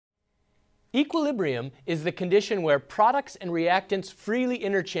Equilibrium is the condition where products and reactants freely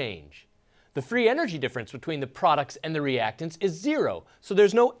interchange. The free energy difference between the products and the reactants is zero, so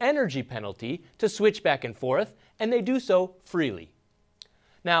there's no energy penalty to switch back and forth, and they do so freely.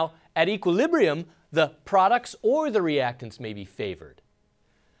 Now, at equilibrium, the products or the reactants may be favored.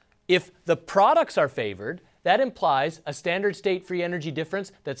 If the products are favored, that implies a standard state free energy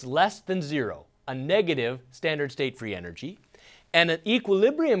difference that's less than zero, a negative standard state free energy, and an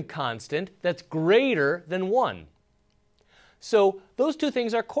equilibrium constant that's greater than 1. So those two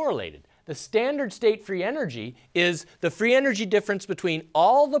things are correlated. The standard state free energy is the free energy difference between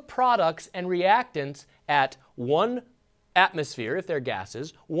all the products and reactants at 1 atmosphere if they're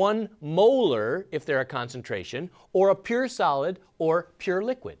gases, 1 molar if they're a concentration, or a pure solid or pure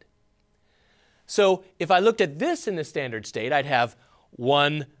liquid. So if I looked at this in the standard state, I'd have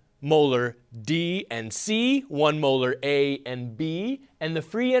 1 molar D and C, 1 molar A and B, and the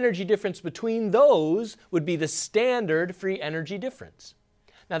free energy difference between those would be the standard free energy difference.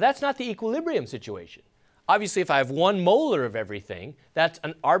 Now that's not the equilibrium situation. Obviously, if I have 1 molar of everything, that's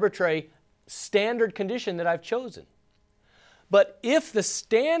an arbitrary standard condition that I've chosen. But if the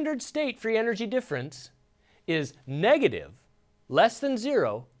standard state free energy difference is negative, less than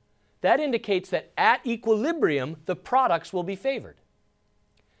 0, that indicates that at equilibrium, the products will be favored.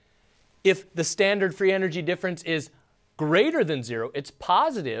 If the standard free energy difference is greater than 0, it's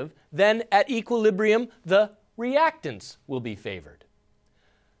positive, then at equilibrium, the reactants will be favored.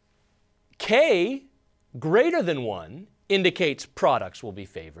 K greater than 1 indicates products will be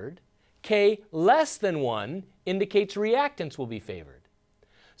favored. K less than 1 indicates reactants will be favored.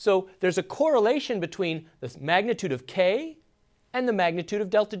 So there's a correlation between the magnitude of K and the magnitude of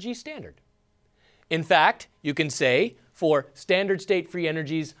delta G standard. In fact, you can say for standard state free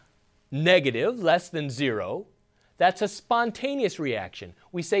energies negative, less than 0, that's a spontaneous reaction.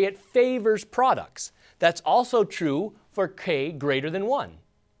 We say it favors products. That's also true for K greater than 1.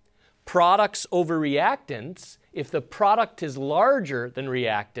 Products over reactants, if the product is larger than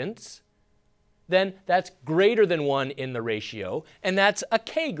reactants, then that's greater than 1 in the ratio, and that's a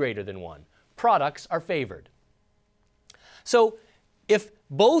K greater than 1. Products are favored. So if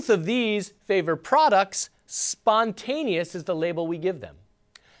both of these favor products, spontaneous is the label we give them.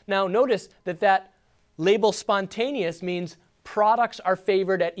 Now notice that that label spontaneous means products are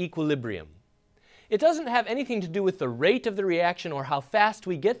favored at equilibrium. It doesn't have anything to do with the rate of the reaction or how fast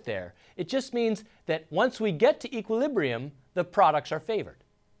we get there. It just means that once we get to equilibrium, the products are favored.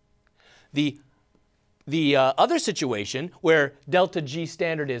 The other situation where delta G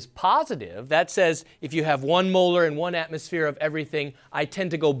standard is positive, that says if you have 1 molar and 1 atmosphere of everything, I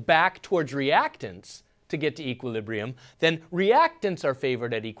tend to go back towards reactants to get to equilibrium, then reactants are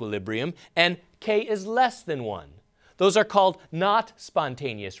favored at equilibrium and K is less than 1. Those are called not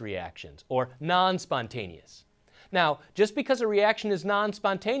spontaneous reactions or non-spontaneous. Now, just because a reaction is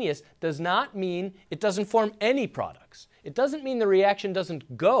non-spontaneous does not mean it doesn't form any products. It doesn't mean the reaction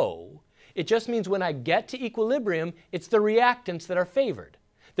doesn't go. It just means when I get to equilibrium, it's the reactants that are favored.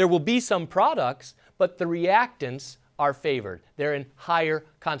 There will be some products, but the reactants are favored. They're in higher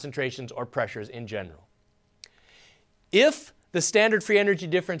concentrations or pressures in general. If the standard free energy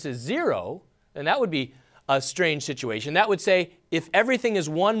difference is 0, then that would be a strange situation. That would say if everything is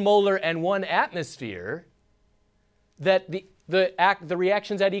 1 molar and 1 atmosphere, that the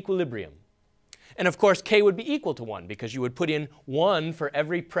reaction's at equilibrium. And of course, K would be equal to 1 because you would put in 1 for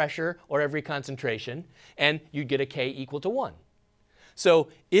every pressure or every concentration, and you'd get a K equal to 1. So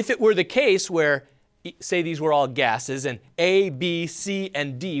if it were the case where, say these were all gases, and A, B, C,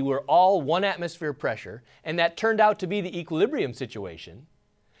 and D were all 1 atmosphere pressure, and that turned out to be the equilibrium situation,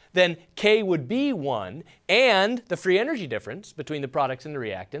 then K would be 1, and the free energy difference between the products and the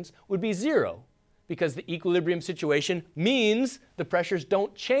reactants would be 0, because the equilibrium situation means the pressures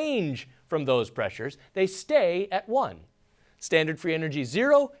don't change from those pressures. They stay at 1. Standard free energy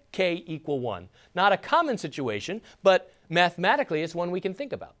 0, K equal 1. Not a common situation, but mathematically it's one we can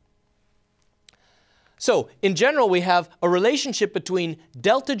think about. So in general, we have a relationship between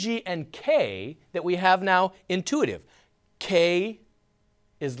delta G and K that we have now intuitive. K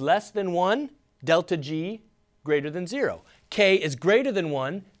is less than 1, delta G greater than 0. K is greater than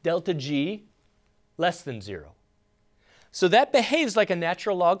 1, delta G less than 0. So that behaves like a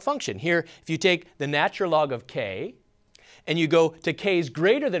natural log function. Here, if you take the natural log of K and you go to K is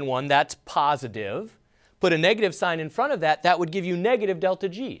greater than 1, that's positive. Put a negative sign in front of that, that would give you negative delta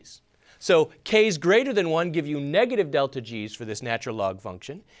G's. So K is greater than 1 give you negative delta G's for this natural log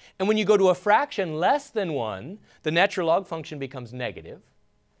function. And when you go to a fraction less than 1, the natural log function becomes negative.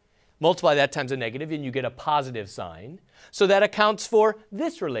 Multiply that times a negative and you get a positive sign. So that accounts for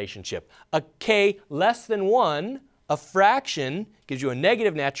this relationship. A k less than 1, a fraction, gives you a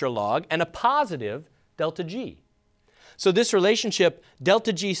negative natural log and a positive delta G. So this relationship,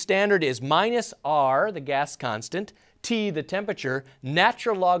 delta G standard is minus R, the gas constant, T, the temperature,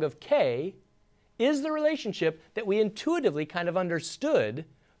 natural log of K, is the relationship that we intuitively kind of understood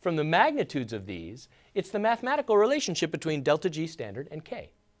from the magnitudes of these. It's the mathematical relationship between delta G standard and K.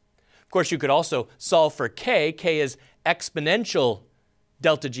 Of course, you could also solve for K. K is exponential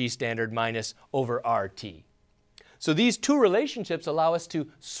delta G standard minus over RT. So these two relationships allow us to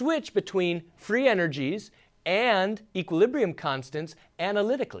switch between free energies and equilibrium constants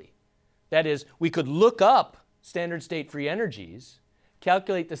analytically. That is, we could look up standard state free energies,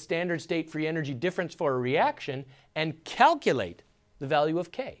 calculate the standard state free energy difference for a reaction, and calculate the value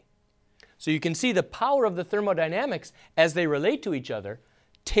of K. So you can see the power of the thermodynamics as they relate to each other.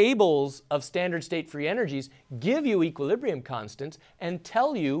 Tables of standard state free energies give you equilibrium constants and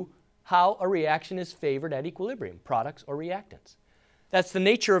tell you how a reaction is favored at equilibrium, products or reactants. That's the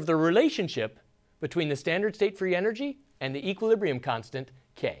nature of the relationship between the standard state free energy and the equilibrium constant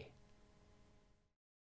K.